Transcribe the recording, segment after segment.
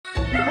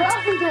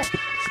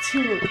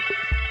2.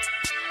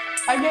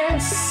 I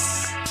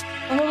guess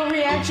another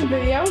reaction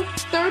video.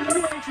 3rd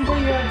reaction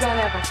video I've done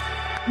ever.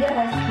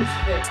 Yeah, that's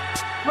good.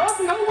 Well,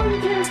 no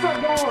one cares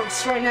about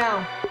dogs right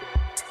now.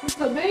 It's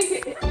the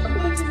big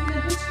event in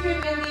the history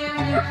of the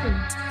animation.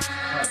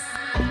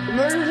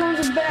 Murder Zones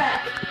is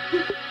back.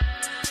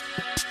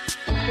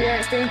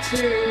 Reacting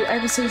to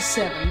episode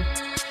 7.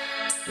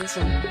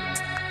 Listen.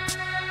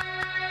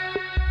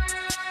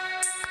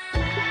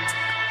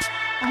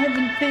 I have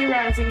been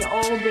theorizing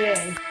all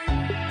day.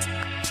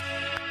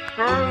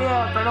 Hurry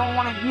up, I don't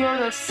want to hear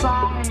this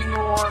song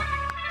anymore.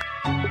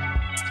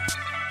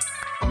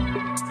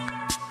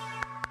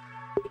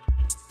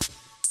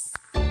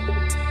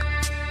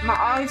 My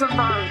eyes are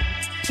burned.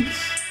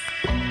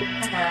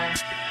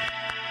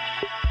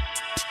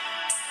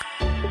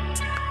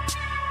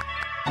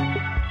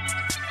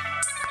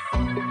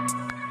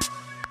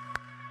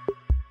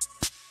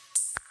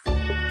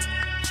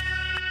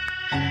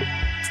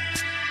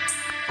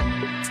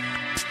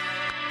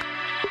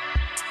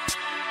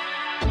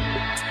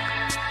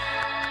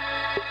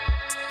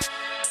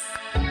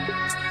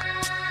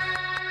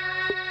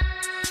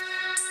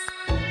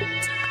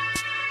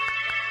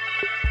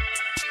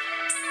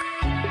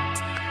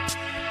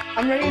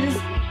 I'm ready to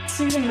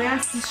see some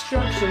mass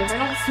destruction. If I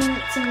don't see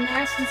some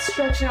mass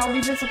destruction, I'll be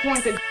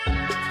disappointed.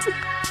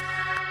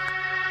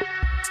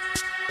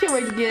 Can't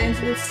wait to get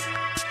into this.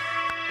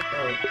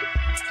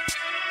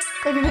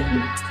 Look at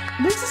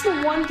it. This is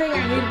the one thing I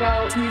hate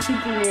about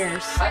YouTube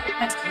premieres.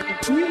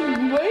 You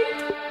wait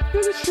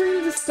for the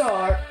stream to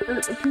start, or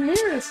the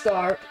premiere to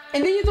start,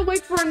 and then you have to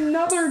wait for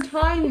another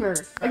timer,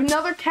 like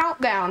another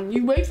countdown.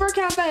 You wait for a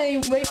countdown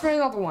and you wait for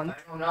another one.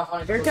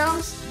 Here it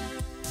comes.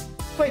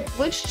 Wait,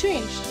 which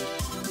changed?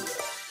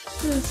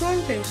 The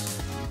song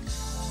changed.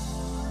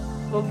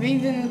 Well, V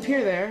didn't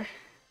appear there.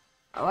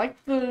 I like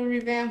the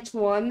revamped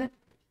one.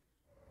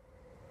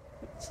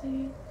 Let's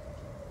see.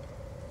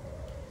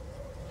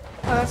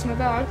 Oh, that's my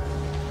dog.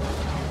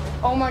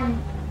 Oh my...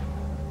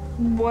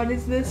 What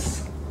is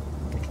this?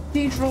 The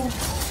cathedral.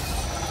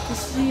 You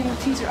see in the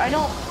teaser. I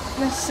don't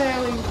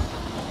necessarily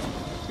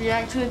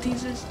react to the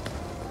teasers.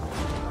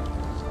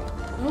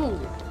 Ooh.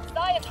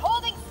 I is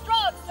holding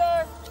strong,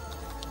 sir.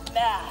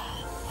 Nah.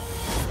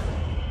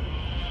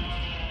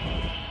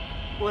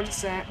 What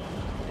is that?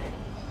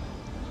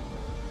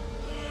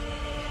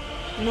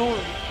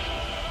 Nori.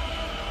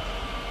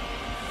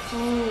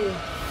 Ooh.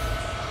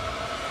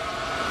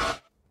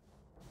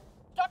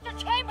 Dr.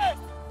 Chambers!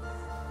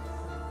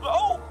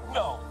 Oh,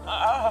 no.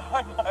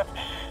 I'm not.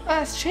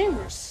 That's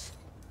Chambers.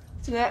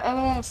 So that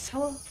other one was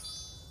Tele.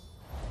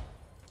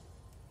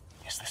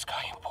 Is this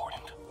guy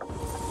important?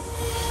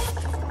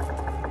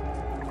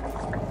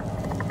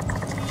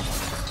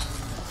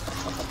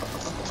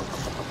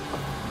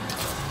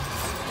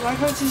 Why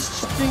can't he's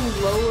just being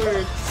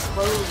lowered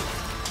slowly?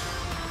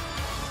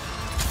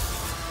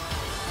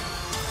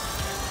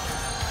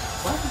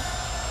 What?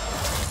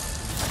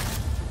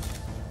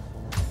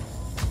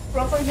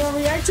 Ruff, are you gonna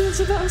react to this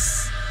with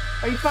us?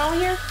 Are you following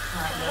here?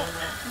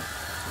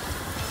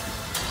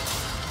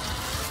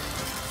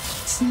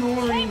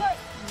 Snoring.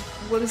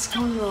 What is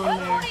going on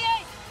there?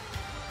 148!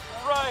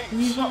 Right.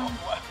 You So, don't-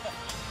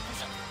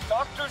 is a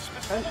doctor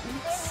specific?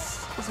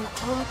 Is it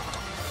called?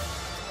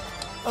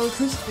 Oh,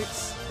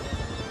 crucifix.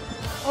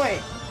 Oh,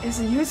 wait, it's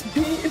a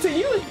USB? It's a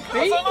USB?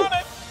 Yes, I'm on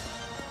it.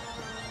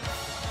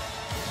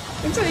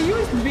 It's a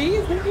USB?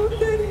 Is that what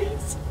that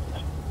is?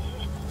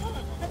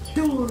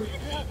 Door.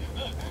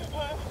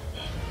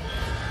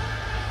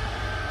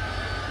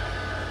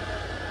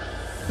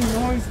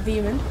 Noise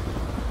demon.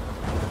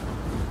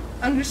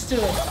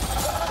 Understood.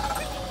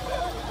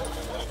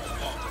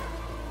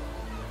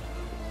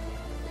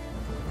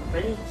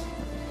 Ready?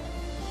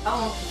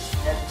 Oh,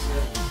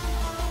 episode.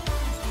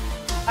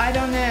 I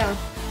don't know.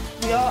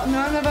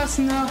 None of us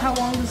know how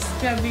long this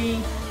is gonna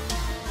be.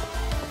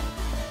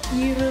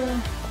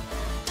 Either.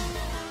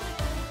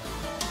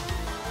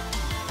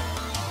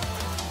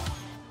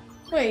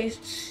 Wait,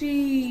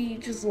 she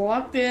just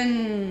locked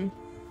in.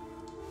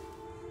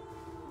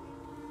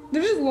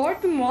 They're just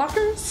locked in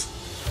lockers?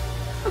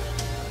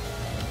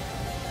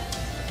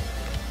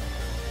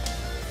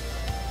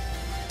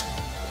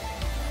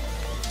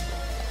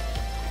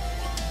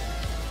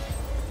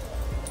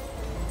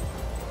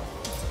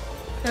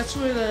 That's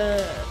where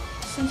the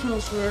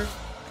sentinels were.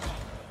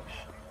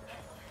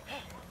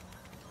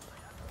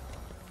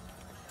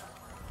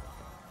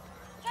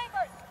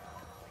 Chambers!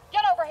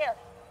 Get over here!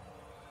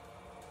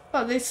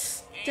 Oh, they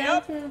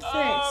stabbed her in the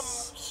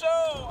face. So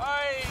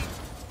I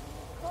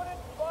couldn't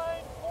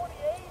find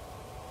 48.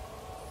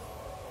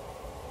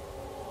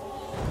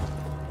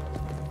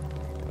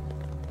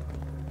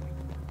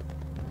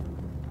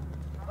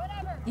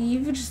 Whatever!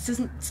 Eve just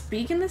doesn't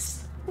speak in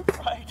this?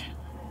 Right.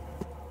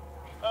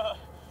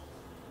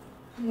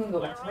 I'm gonna go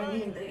back to my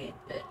game thing.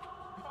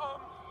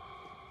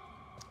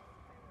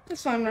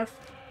 That's fine enough.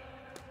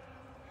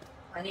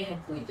 I need to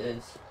complete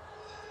this.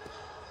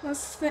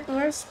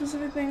 Where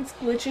specific things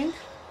glitching?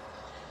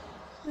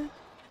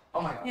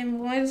 Oh my god. And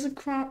why is the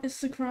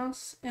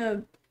cross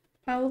a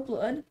pile of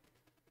blood?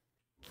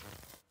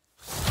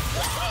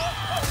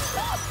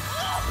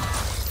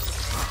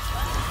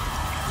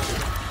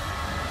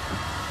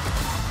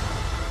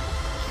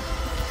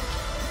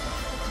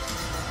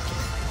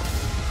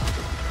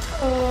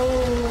 Oh.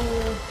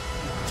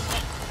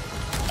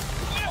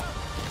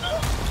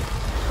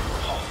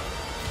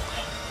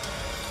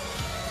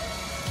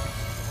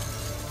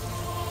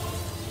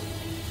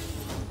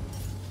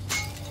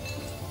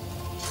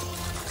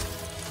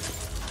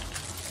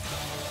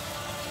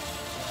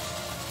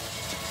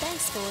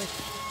 Thanks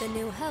for the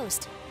new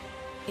host,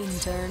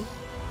 intern.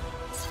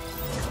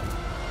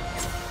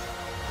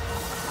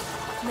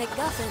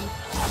 MacGuffin.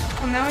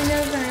 Well, now I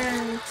know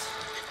that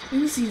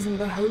Uzi's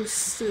the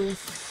host of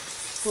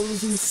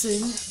Frozen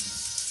Sin.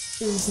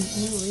 It was in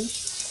English.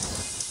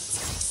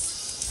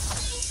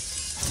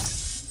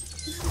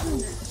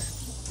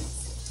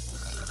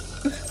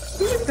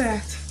 Look at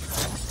that.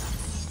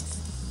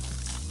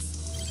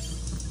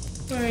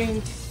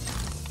 Wearing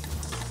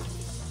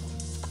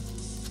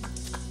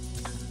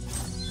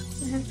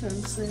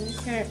headphones there.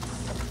 Okay.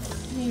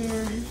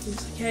 Your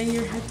headphones. Okay,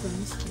 your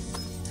headphones.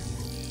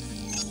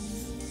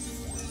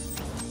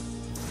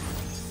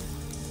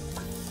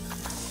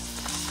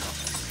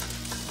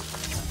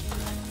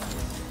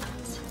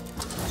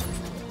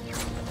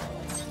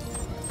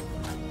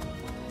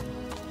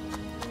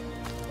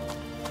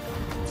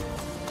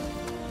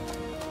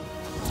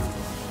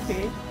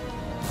 Okay.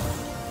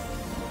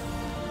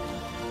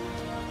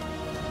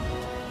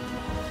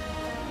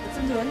 What's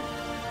it doing?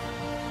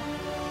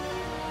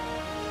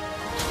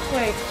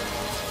 Wait.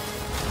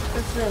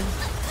 What's this?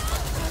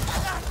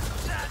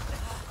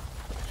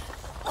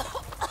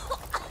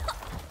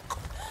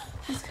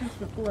 He's covered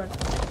with blood.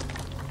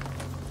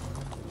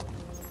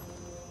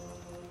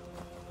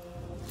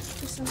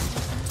 There's something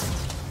like that.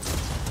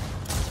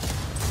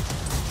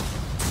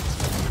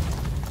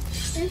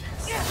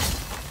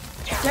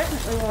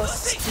 Definitely lost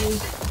steam.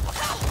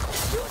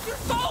 Use your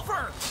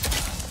solver!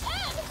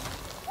 Ed!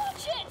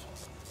 Watch it!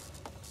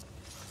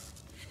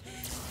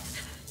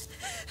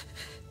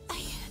 I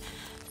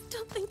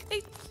don't think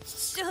I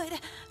should.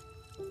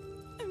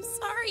 I'm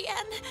sorry,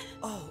 Anne.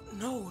 Oh,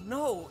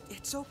 no,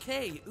 it's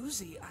okay,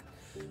 Uzi.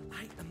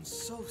 I am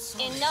so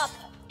sorry. Enough,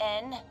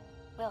 N.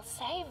 We'll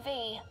save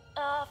V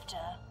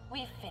after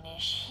we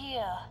finish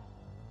here.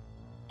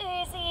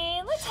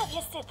 Uzi, let's have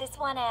you sit this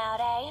one out,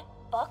 eh?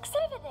 Box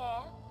over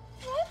there.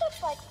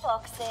 Robots like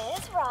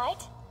foxes,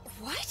 right?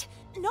 What?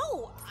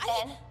 No,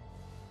 N.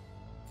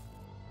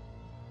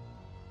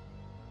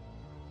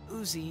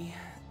 Uzi,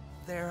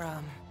 there,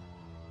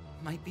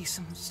 might be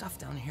some stuff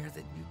down here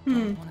that you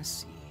don't want to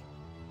see.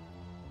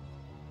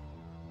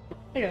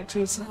 I got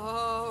Teresa.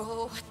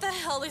 Oh, what the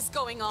hell is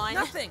going on?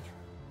 Nothing!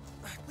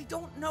 We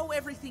don't know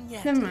everything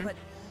yet, Never mind. but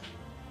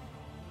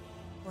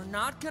we're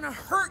not gonna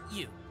hurt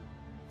you,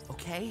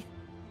 okay?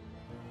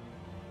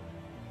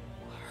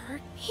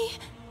 Hurt me?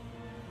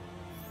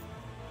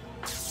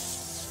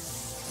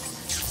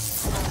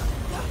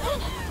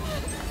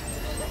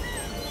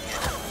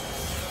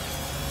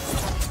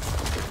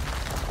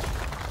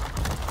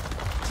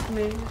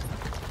 Me.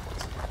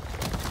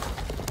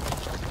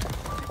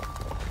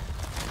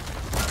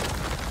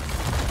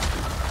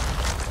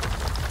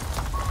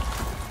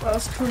 That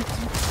was correct.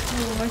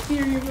 Well, my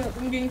theory about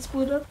them getting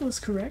split up was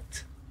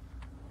correct.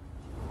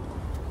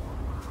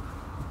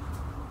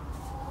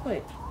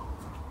 Wait.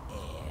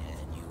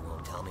 And you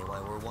won't tell me why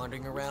we're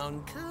wandering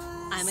around, 'cause...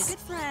 I'm a good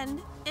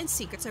friend, and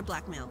secrets are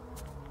blackmail.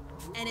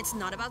 And it's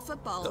not about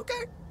football.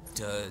 Okay.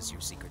 Does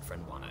your secret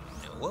friend want to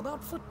know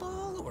about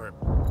football, or...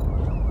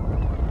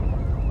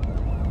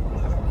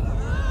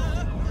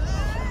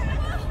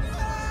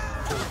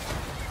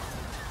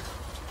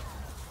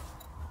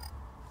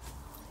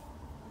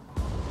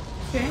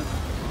 Okay.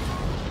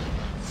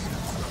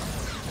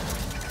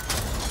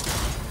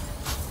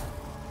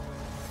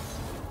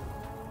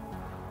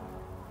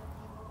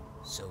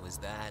 So is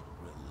that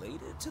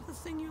related to the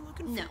thing you're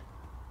looking for? No.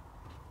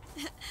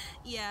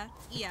 Yeah,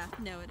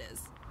 no it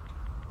is.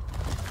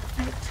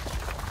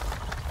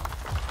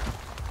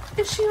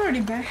 Is she already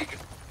back?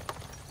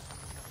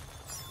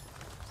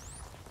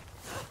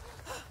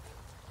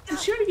 Did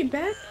she already get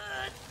back?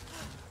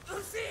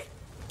 Uzi!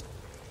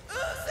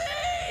 Uzi!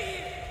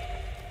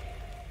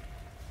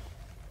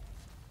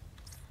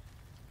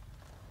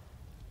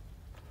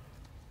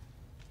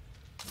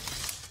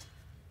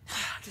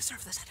 I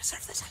deserve this, I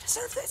deserve this, I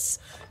deserve this!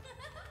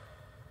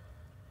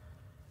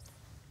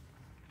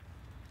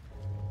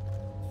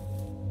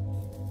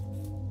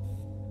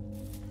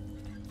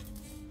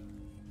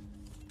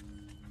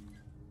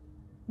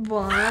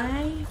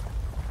 Why?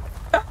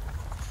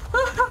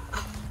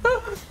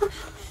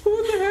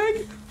 What the heck?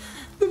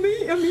 A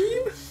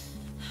meme?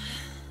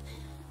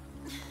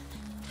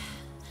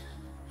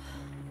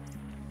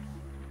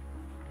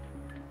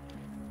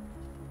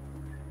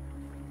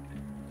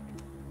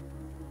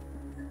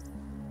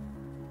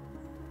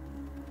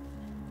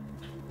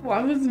 Why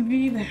was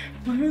V there?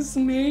 Why was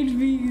Mage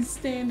V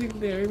standing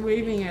there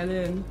waving at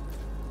him?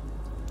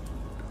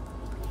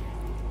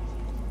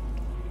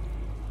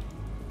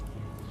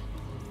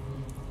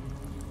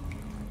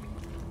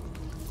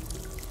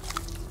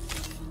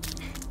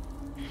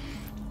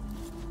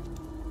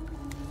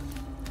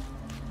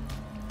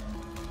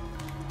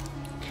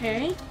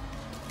 Okay.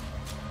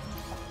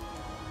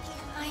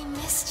 I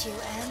missed you,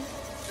 Em.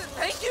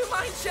 Thank you,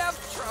 Mind Chef.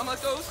 Trauma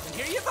goes and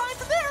here you find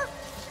from there.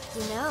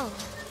 You know,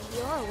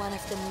 you're one of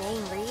the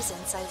main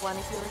reasons I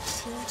wanted your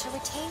team to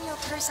retain your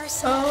personal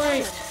Oh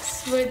wait,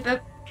 elements. wait,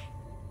 that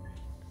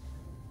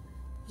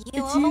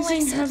You it's using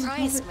always her as a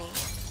surprise me.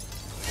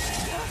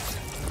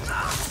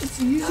 it's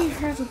using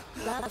her as a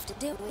Love to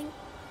do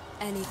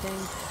anything.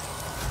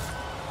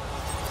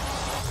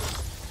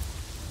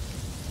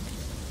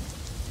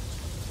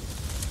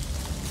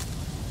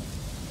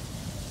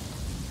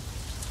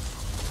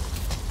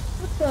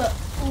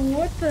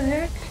 what the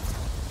heck?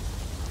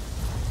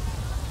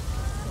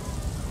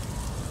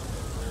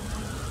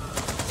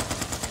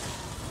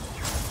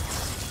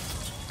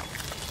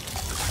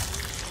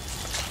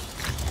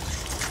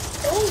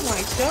 Oh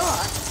my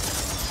god.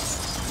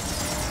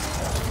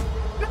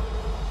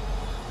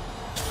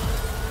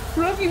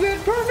 Ruff, you had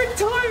perfect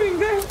timing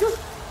there.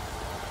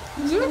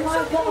 Oh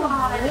my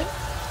god.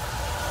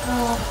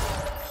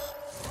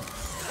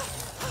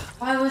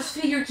 I was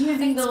figure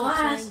keeping the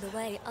last. The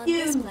way on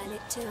You. this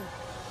planet too.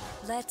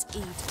 Let's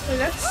eat. Wait,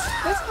 that's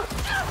not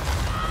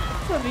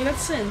Ruffy,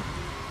 that's sin.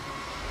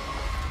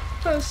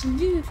 Oh, so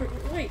you for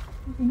wait.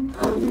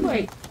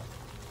 Wait.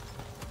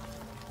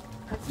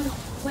 I'm gonna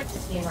quit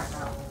this game right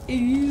now. It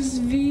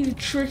used V to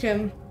trick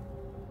him.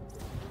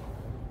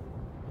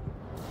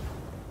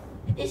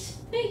 This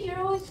figure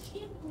always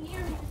came near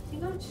me to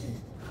go to.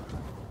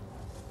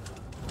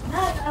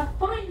 Now I gotta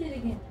find it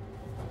again.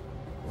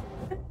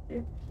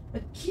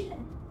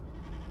 Again?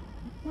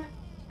 What?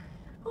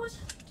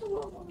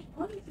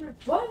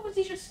 Why was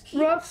he just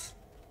keep... Ruff,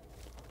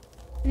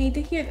 I need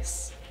to hear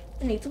this.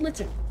 I need to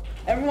listen.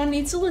 Everyone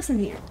needs to listen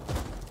here.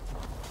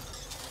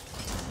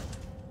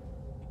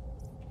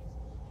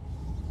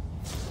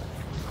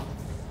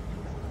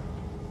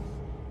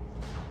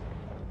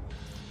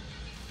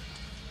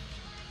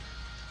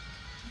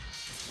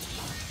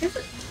 Is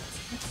it?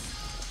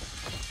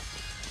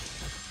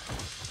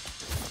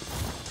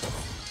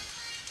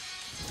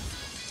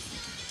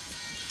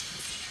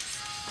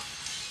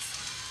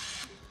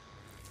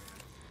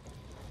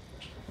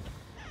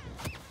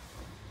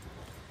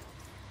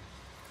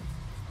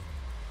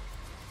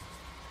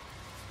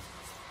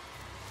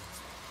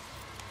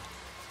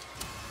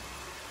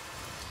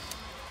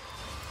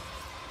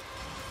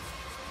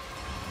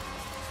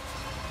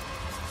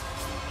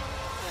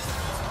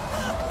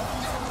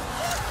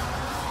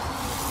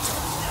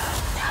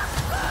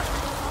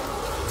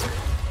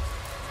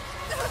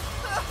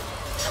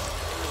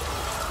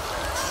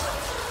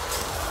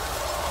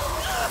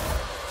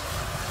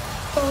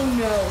 Oh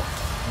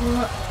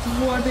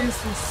no. What is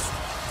this?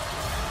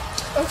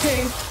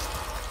 Okay.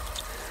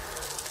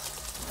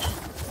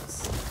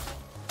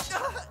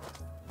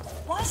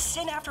 Why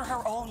sin after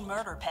her own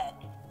murder pet?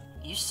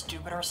 You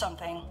stupid or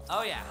something?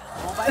 Oh yeah.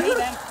 Well, by me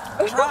then.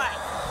 Try.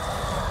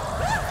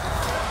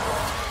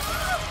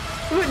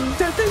 Wait,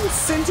 that thing was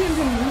sentient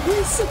and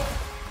movies?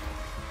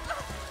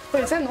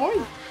 Wait, is that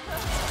Nori?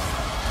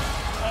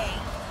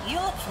 Hey, you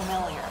look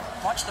familiar.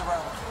 Watch the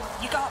road.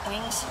 You got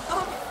wings?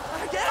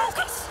 Yes.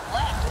 Focus.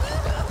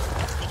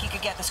 Left. Think you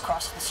could get this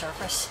across to the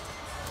surface?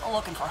 I'm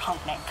looking for a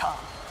hunk named Kong.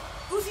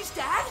 Uzi's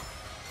dad?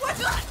 What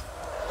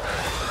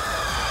the?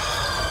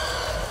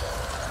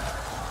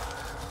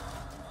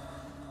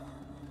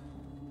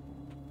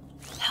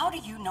 How do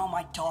you know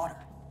my daughter?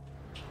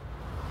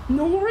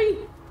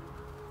 Nori?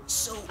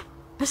 So,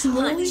 That's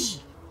Nori? punch.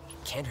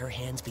 Can't her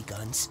hands be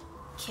guns?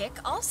 Kick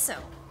also.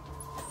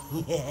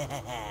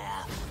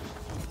 Yeah.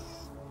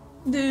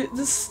 Dude,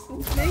 this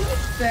thing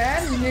is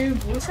bad new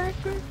voice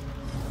actor?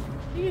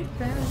 He is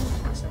bad new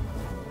voice actor.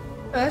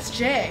 Oh, that's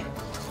Jay.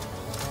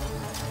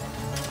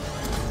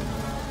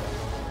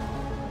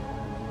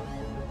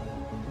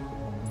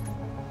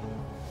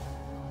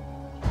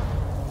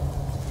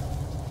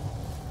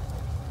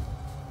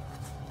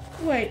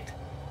 Wait.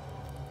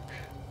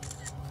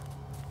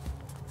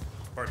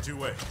 Part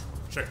 2A.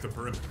 Check the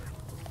perimeter.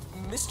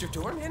 Mr.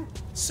 Doorman,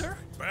 sir?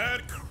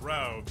 Bad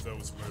crowd,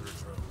 those murder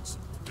drones.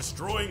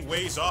 Destroying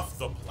ways off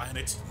the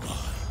planet.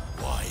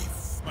 My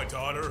wife. My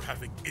daughter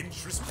having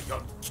interest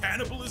beyond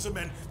cannibalism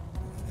and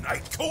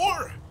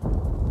Nightcore.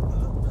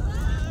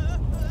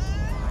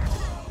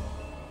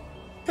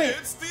 Wait,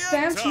 It's the end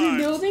Sam's times.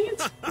 rebuilding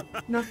it?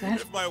 Not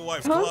that. If my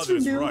wife's Sam's blood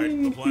is right,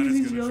 rebuilding the it, planet's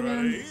he's gonna try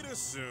to young. eat us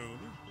soon.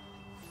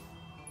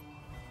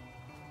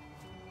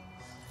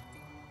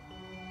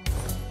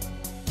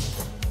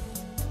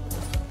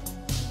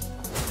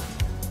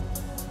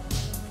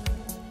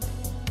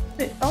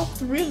 Wait, all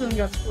three of them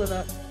got split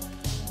up.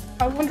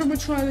 I wonder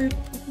which one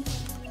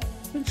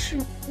which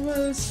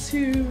was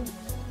who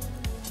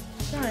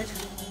died.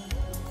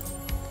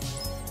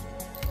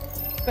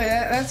 But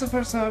that's the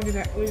first time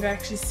we've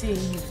actually seen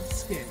his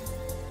skin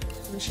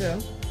in the show.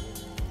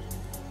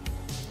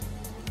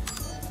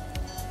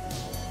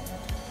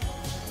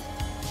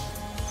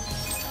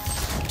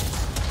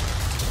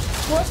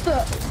 What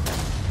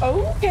the?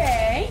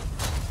 Okay.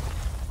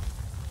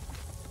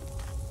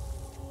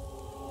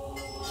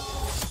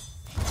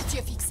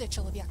 Где фиксит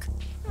человек?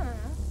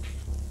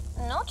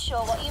 Not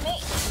sure what you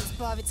mean.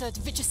 Избавиться от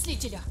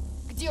вычислителя.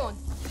 Где он?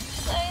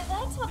 So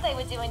that's what they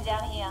were doing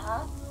down here,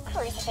 huh?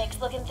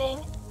 Crucifix-looking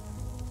thing.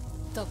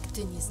 Так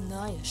ты не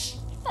знаешь.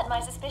 Had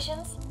my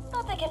suspicions,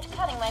 but they kept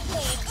cutting my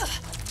feed.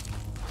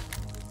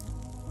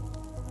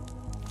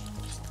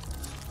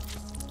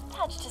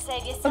 Patch to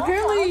save yourself.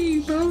 Apparently,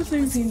 those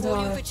things seem to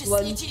Волю have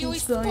вычислителю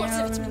still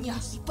использовать yeah. меня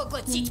и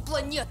поглотить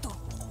планету.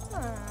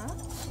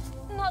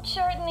 Not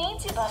sure it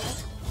needs you, buddy.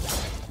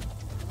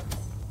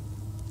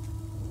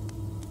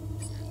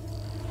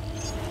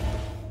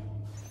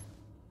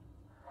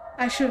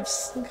 I should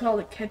have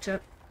called it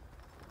ketchup.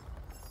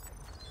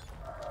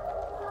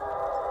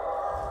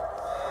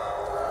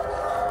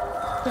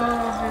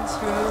 Oh, it's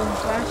your own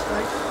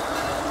flashlight.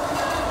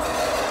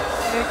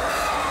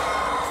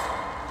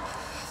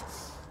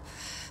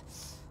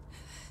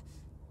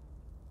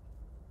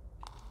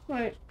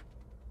 Wait.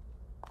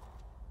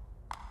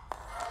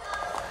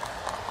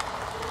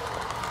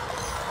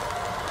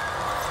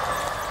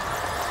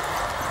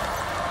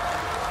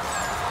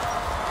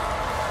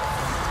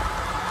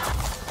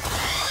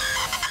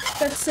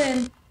 That's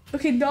him.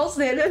 Okay, Doll's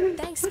dead.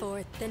 Thanks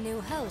for the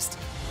new host,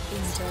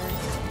 intern.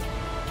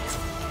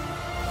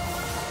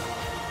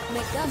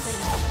 McGuffin.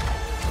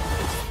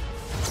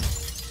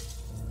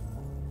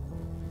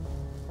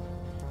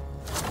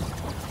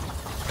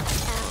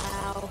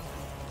 Ow.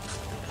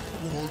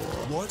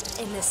 What?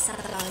 In the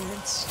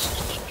silence.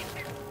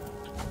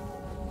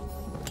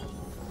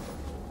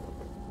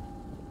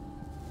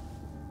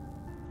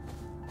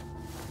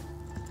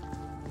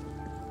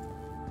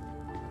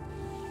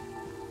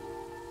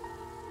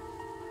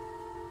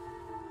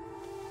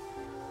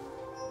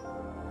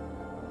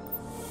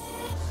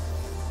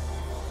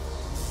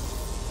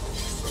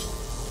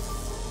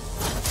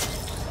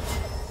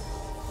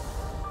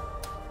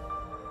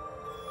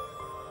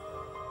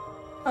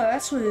 Oh,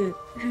 that's what it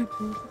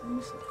happened.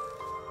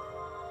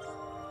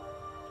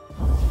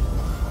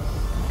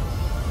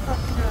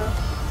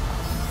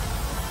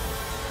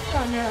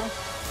 Oh no.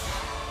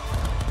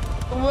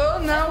 Well,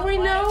 now we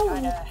know.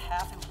 Kinda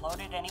half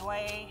imploded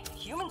anyway.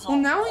 Humans Well,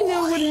 now we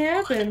know what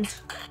happened.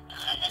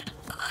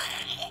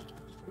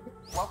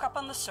 woke up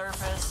on the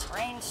surface,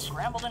 Rain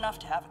scrambled enough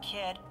to have a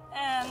kid,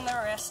 and the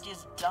rest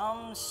is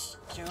dumb,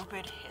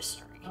 stupid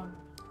history.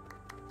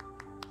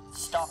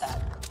 Stop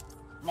that.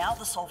 Now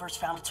the Solver's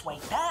found its way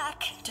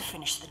back to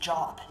finish the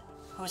job.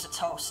 Who's its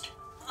host?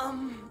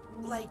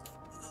 Like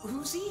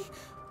Uzi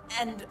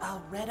and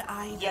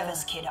red-eyed. Yeah,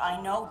 this kid,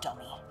 I know,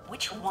 dummy.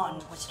 Which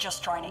one was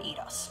just trying to eat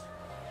us?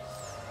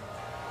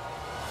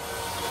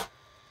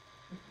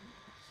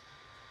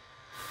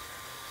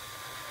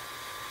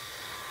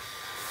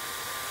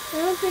 I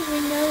don't think we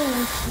know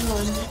which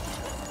one.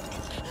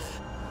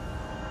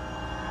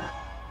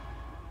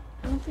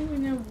 I don't think we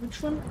know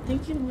which one. I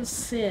think it was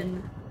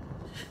Sin.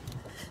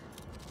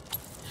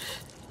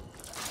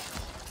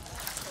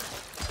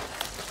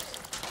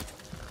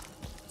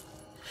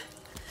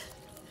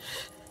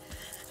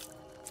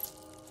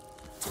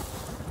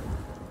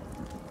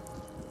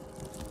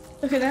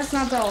 Okay, that's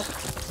not Doll.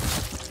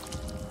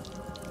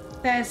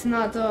 That's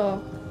not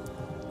Doll.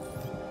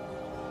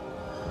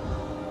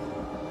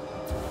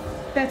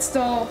 That's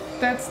Doll.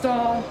 That's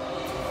Doll.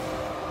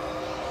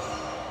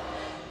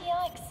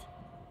 Yikes.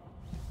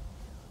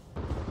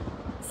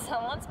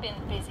 Someone's been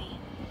busy.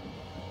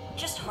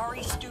 Just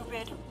hurry,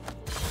 stupid.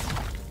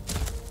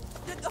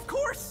 Of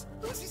course!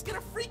 Uzi's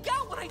gonna freak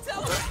out when I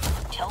tell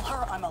her! Tell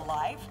her I'm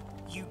alive,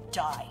 you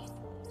die.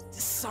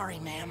 Sorry,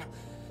 ma'am.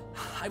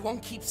 I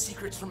won't keep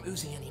secrets from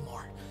Uzi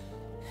anymore.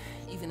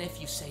 Even if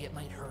you say it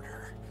might hurt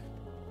her.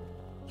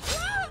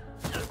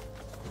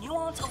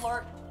 Nuance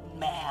alert,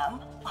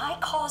 ma'am. I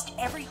caused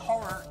every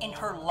horror in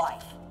her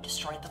life.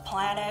 Destroyed the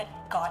planet,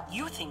 got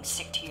you things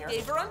sick here.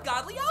 Gave her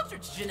ungodly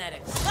ostrich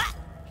genetics.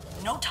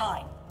 No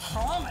time.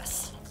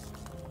 Promise.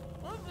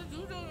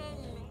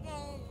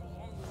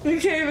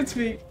 Okay, let's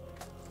speak.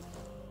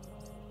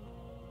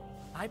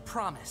 I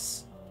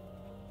promise.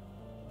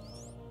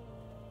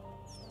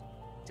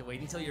 To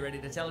wait until you're ready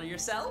to tell her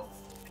yourself?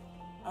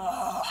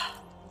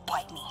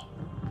 Bite me.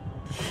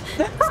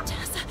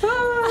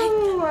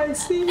 Oh, I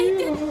see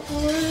you.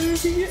 Where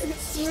is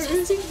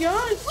he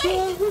gone?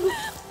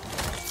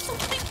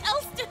 Something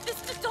else did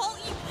this to Doll.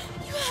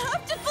 You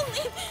have to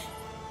believe.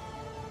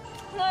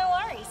 No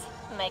worries.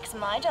 Makes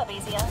my job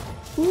easier.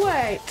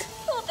 Wait.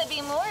 Thought there'd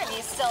be more of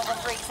you silver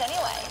freaks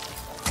anyway.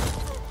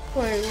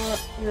 Wait,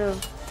 what? No.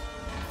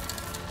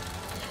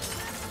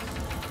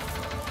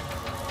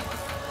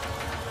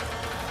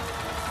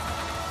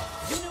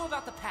 You knew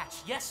about the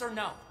patch, yes or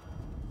no?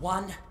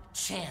 One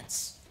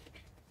chance.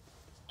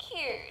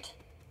 Cute.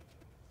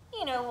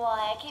 You know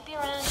why I keep you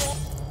around here?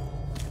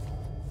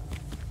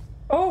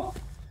 Oh.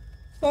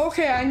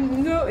 Okay, I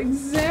know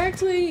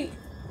exactly.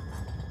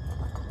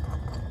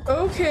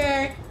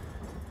 Okay.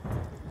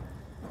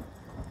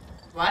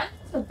 What?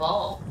 It's a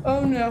ball.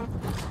 Oh no.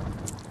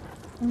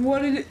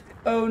 What did it?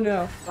 Oh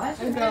no. Why'd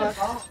Oh you hit a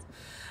ball?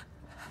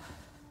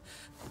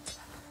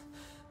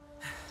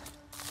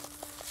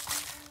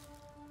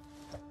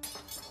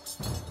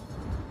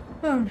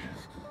 Oh no.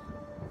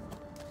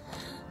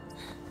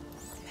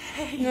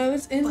 Hey, No,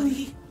 it's in.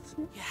 buddy.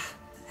 Yeah,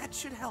 that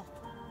should help.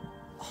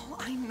 All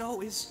I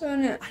know is Oh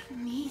no. I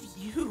need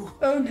you.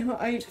 Oh no,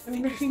 I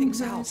figure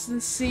things out. recognize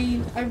the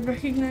scene. I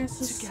recognize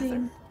the Together.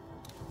 scene.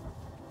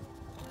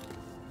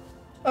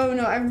 Oh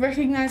no, I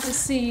recognize the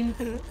scene.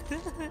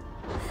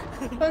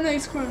 Oh no,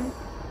 he's crying.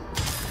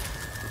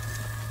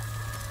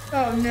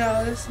 Oh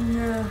no, that's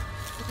no.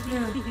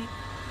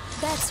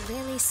 That's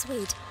really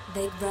sweet,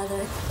 big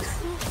brother.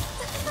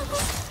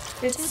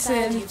 It's Too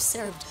bad sin. you've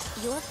served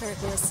your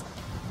purpose.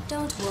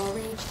 Don't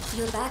worry,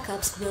 your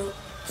backups will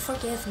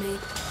forgive me.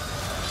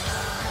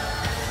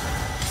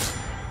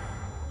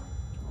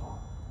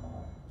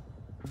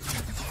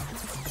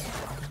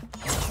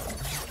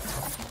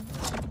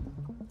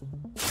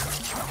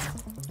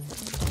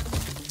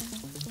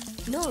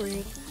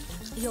 Nori,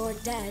 you're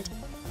dead.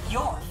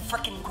 You're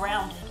frickin'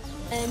 grounded.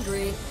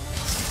 Angry.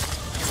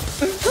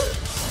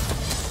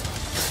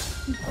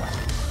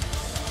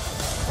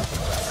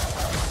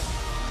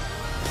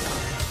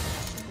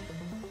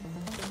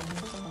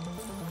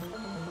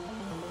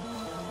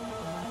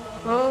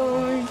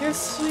 Oh, I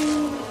guess we.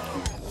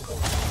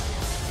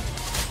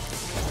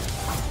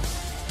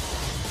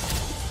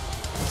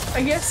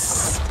 I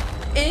guess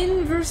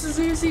In versus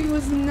Uzi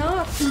was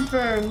not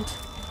confirmed.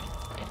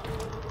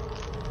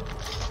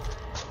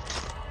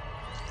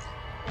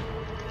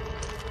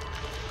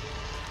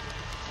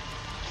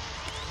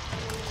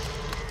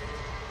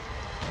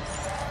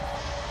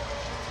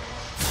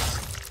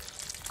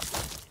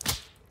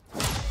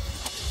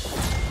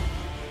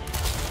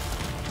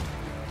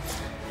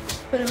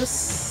 But it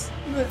was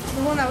the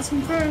one that was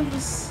confirmed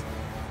was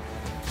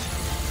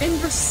In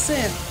versus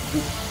Sin.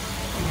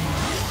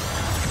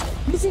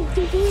 He's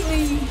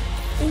completely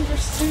In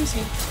versus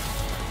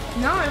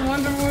Uzi. Now I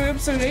wonder what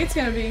episode 8's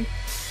gonna be.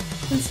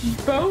 Since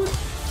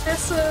both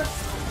Tessa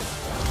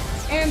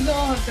and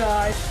Dawn have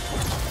died.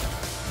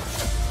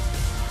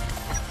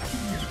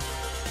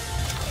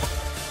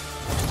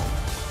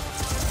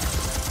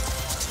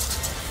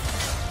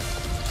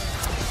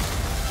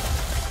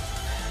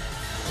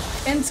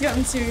 And it's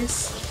gotten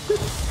serious.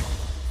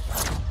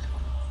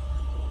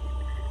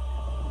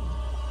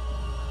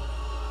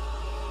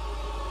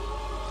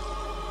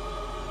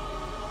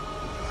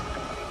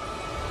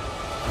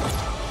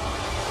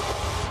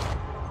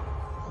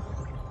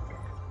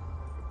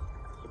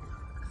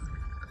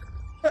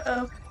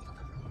 Uh-oh.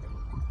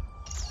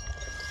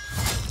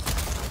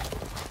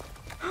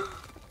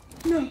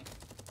 No.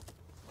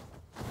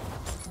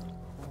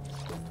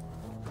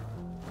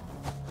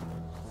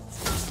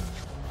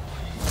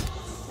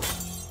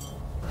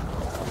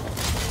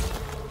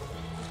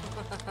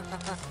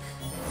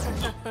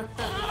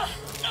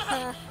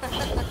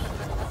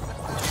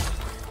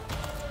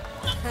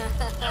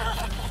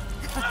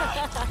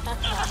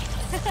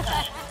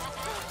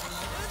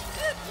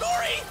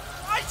 Nori!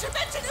 I should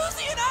mention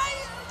Uzi and I!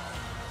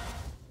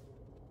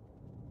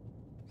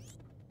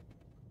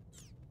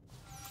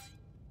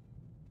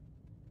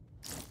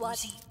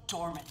 Uzi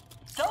Dorman.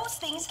 Those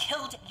things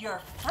killed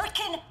your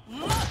frickin'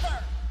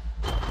 mother!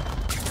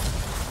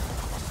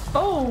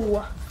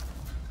 Oh!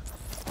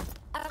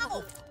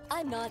 Ow!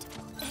 I'm not.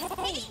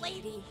 Hey,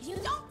 lady, you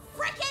Don't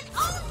frickin'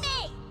 own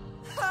me!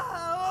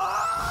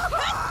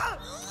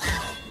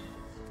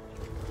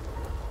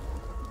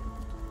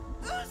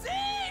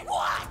 Uzi!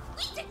 What?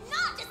 We did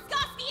not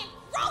discuss being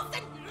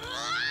frozen!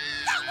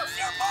 That was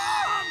your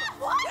mom!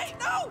 What? Wait,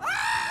 no!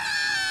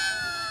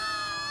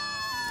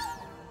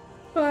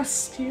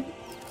 Bless you.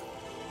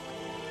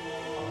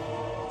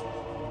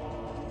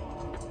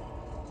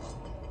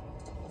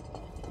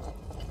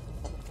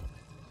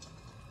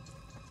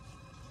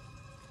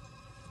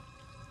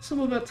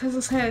 Something about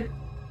Tessa's head.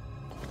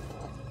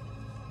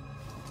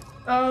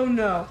 Oh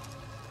no.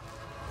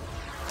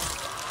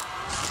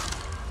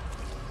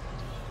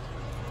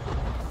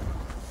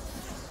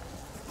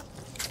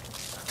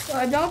 Well,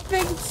 I don't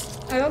think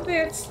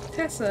it's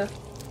Tessa.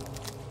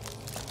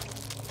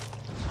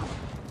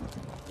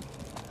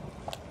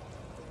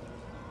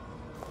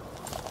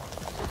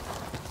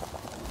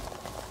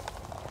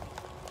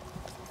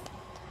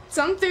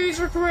 Some theories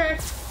were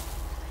correct.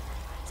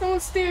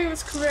 Someone's theory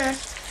was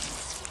correct.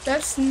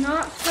 That's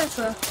not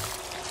Tessa.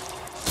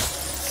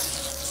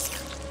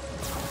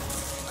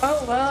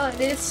 Oh well, it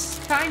is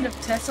kind of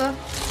Tessa.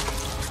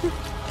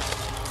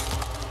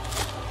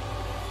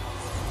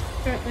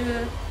 Apparently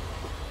the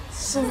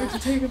silver can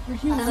take it for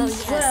humans. Oh,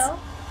 yes. Well,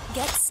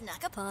 get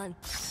snuck upon.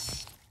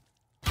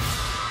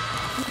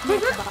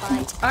 wait,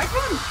 that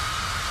Icon?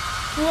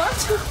 What?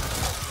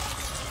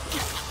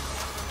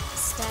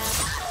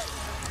 Stab.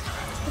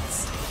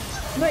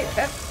 Wait,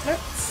 that's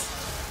It's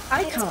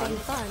Icon. been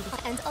fun,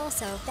 and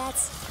also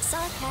that's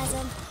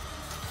sarcasm.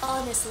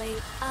 Honestly,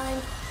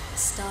 I'm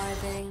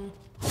starving.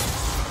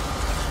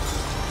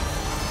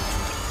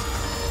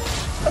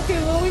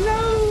 Okay, well we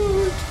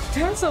know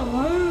Tessa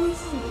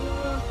was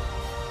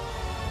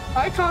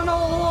Icon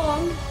all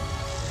along.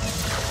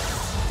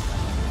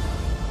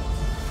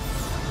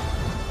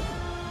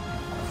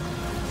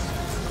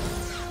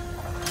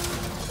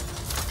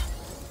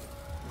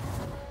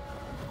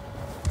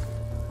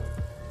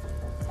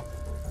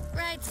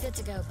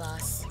 to go,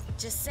 boss.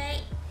 Just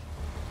say...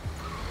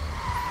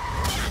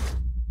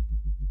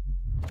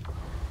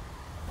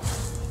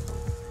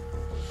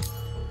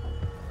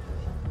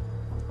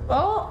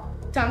 Oh,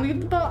 time to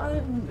get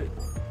the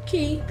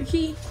key. The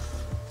key.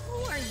 Who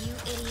are you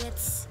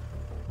idiots?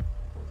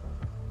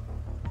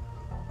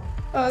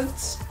 What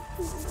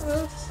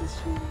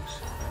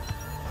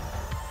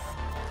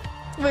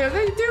are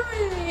they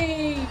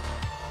doing?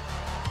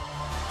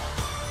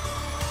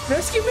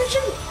 Rescue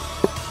mission?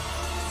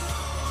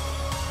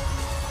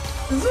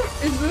 Is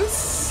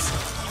this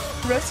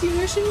rescue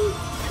mission?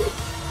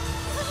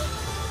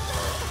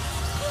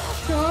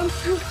 John?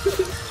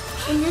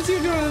 Unless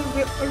you're doing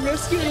a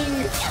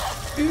rescuing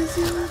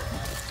Uzi?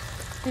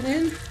 And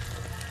then?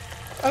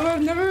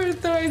 I've never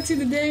thought I'd see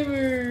the day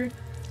where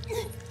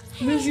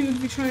Lizzie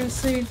would be trying to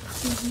save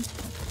Uzi.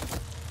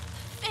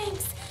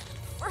 Thanks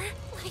for,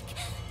 like...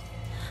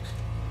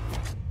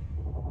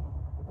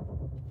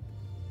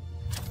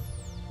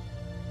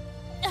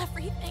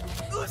 everything.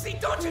 Uzi,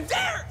 don't you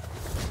dare!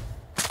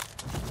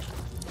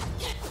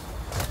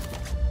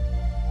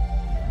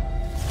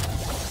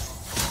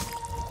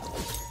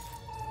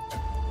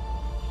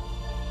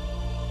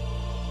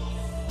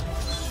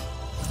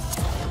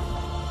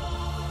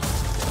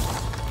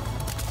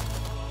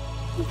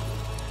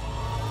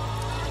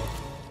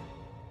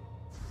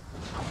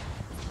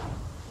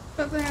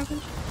 Nothing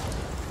happened.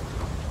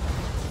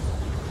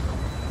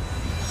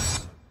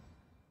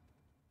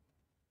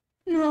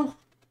 No.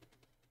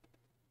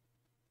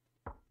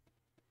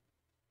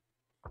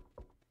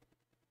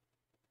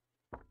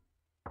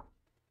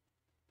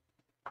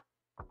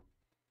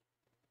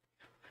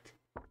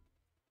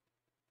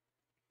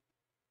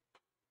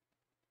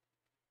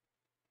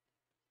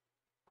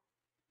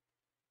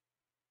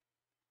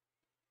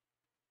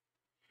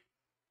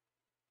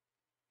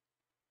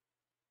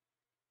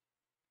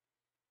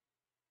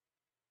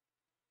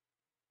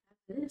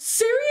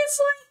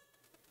 Seriously?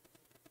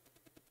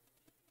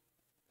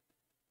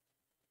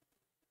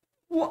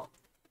 What?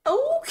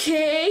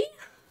 Okay.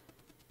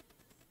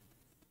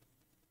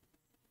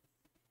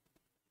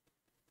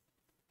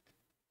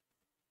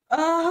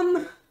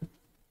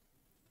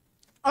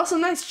 Also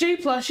nice J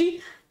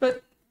plushie,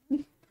 but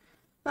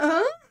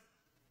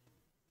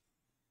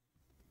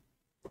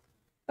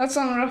that's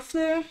on rough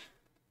there.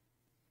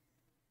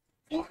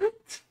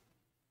 What?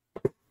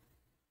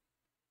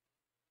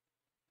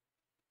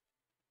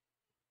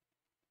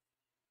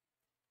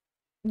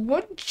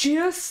 What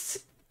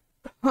just...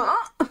 Huh?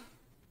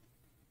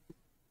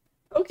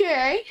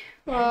 Okay.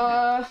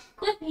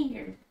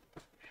 Cliffhanger.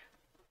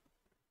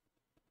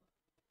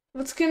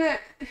 What's gonna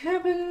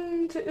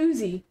happen to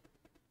Uzi?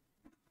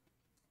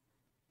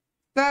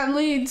 That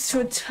leads to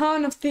a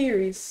ton of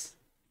theories.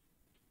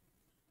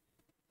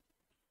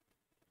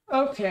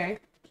 Okay.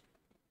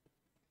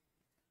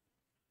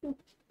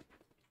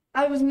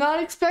 I was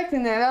not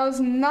expecting that. That was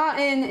not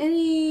in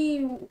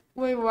any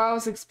way what I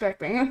was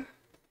expecting.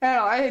 At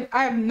all.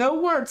 I have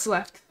no words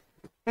left.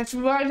 That's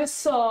what I just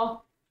saw.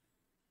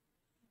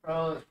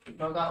 Bro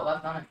got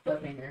left on a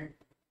cliffhanger.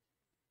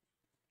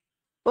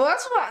 Well,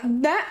 that's what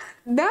I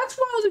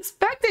was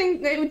expecting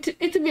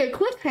it to be a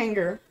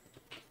cliffhanger.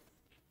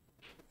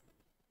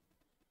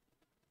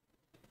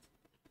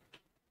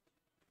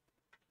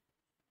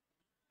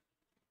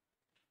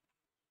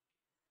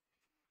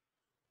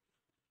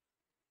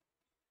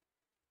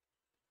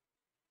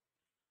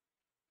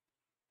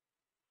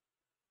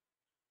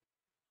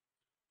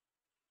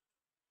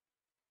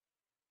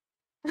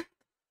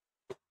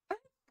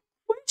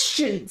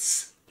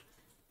 Questions.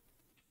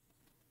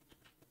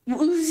 Will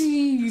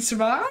Uzi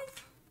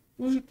survive?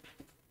 Will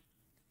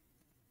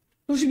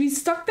she be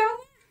stuck down there?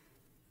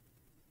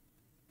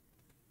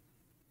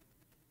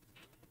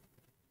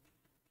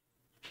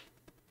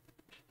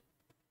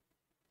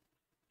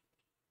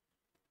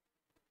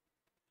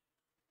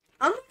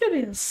 I'm gonna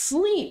be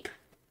asleep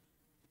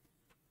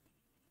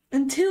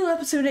until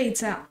episode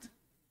 8's out.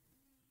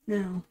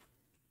 No.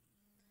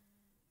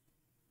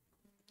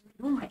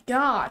 Oh my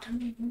god.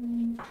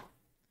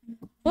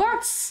 Well,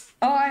 that's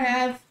all I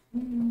have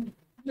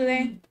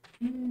today,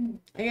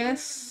 I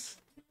guess.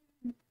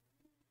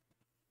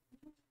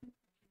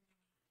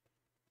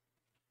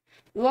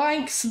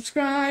 Like,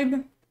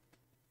 subscribe.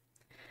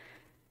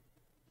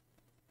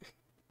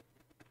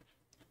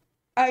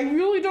 I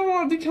really don't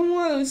want to become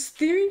one of those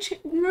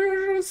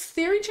murderous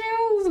theory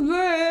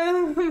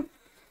channels,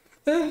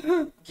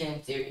 but...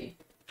 Game theory.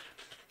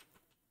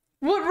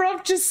 What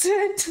Rob just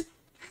said.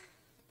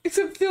 It's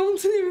a film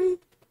theory.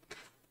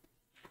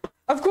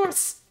 Of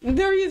course,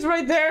 there he is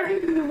right there.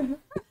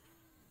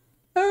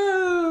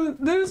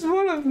 There's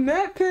one of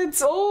Matt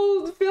Pitt's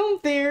old film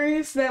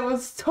theories that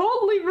was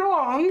totally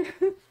wrong.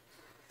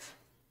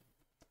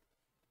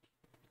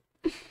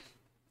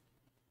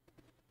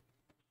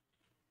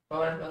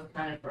 But it was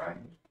kind of right.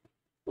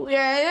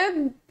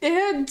 Yeah, it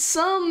had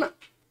some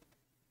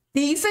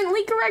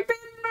decently correct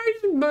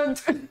information,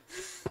 but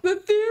the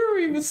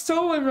theory was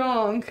totally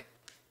wrong.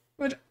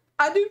 Which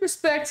I do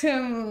respect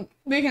him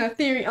making a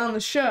theory on the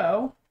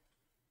show.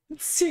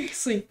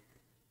 Seriously.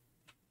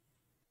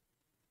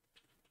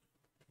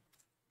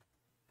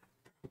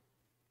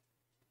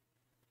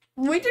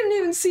 we didn't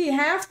even see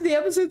half the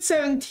episode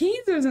 7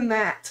 teasers in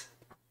that.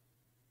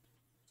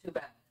 Too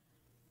bad.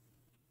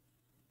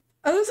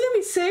 Are those gonna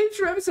be saved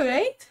for episode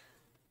 8?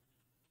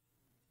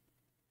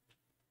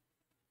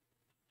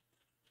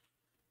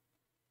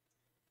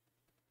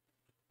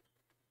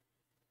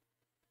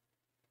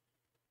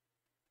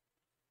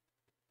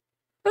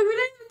 Like, we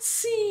didn't even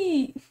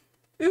see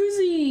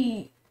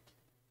Uzi.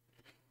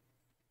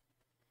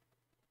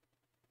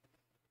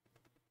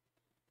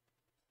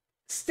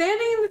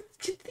 Standing in the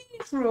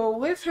cathedral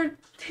with her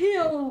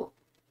tail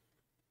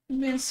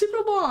been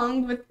super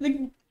long with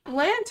the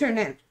lantern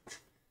in it.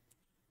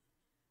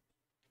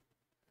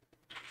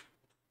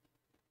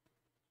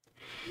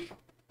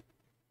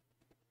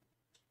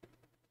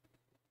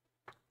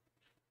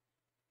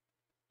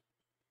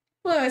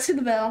 Well, let's hit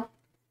the bell.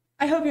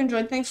 I hope you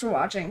enjoyed. Thanks for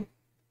watching.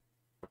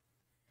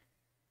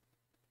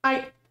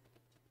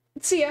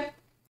 See ya.